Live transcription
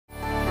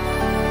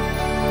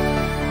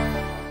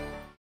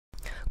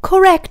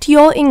Correct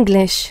your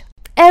English.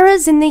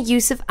 Errors in the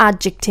use of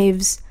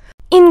adjectives.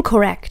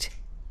 Incorrect.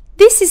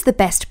 This is the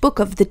best book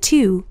of the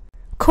two.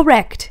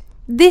 Correct.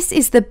 This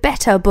is the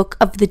better book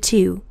of the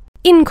two.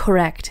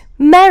 Incorrect.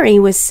 Mary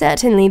was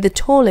certainly the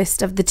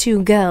tallest of the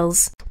two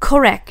girls.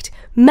 Correct.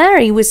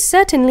 Mary was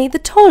certainly the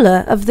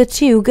taller of the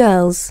two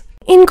girls.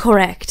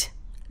 Incorrect.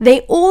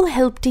 They all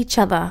helped each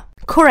other.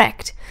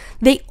 Correct.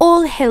 They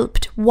all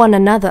helped one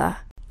another.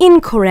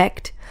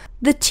 Incorrect.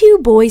 The two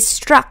boys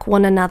struck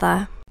one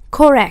another.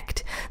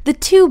 Correct. The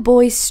two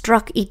boys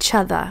struck each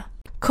other.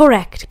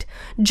 Correct.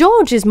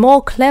 George is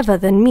more clever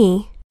than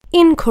me.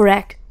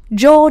 Incorrect.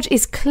 George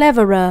is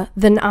cleverer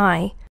than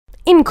I.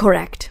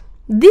 Incorrect.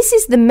 This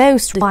is the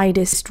most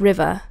widest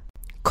river.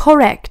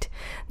 Correct.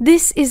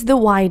 This is the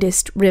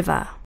widest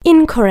river.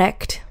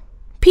 Incorrect.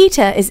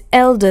 Peter is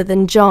elder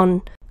than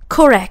John.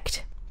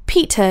 Correct.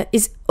 Peter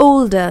is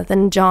older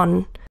than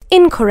John.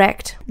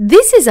 Incorrect.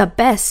 This is a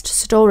best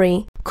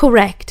story.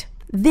 Correct.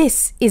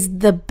 This is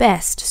the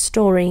best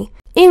story.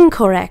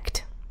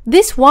 Incorrect.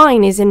 This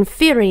wine is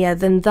inferior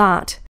than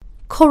that.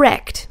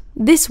 Correct.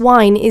 This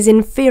wine is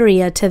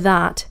inferior to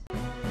that.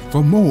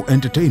 For more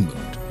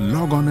entertainment,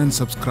 log on and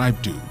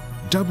subscribe to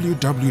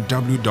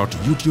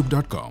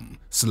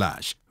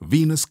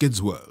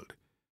www.youtube.com/VenusKidsWorld.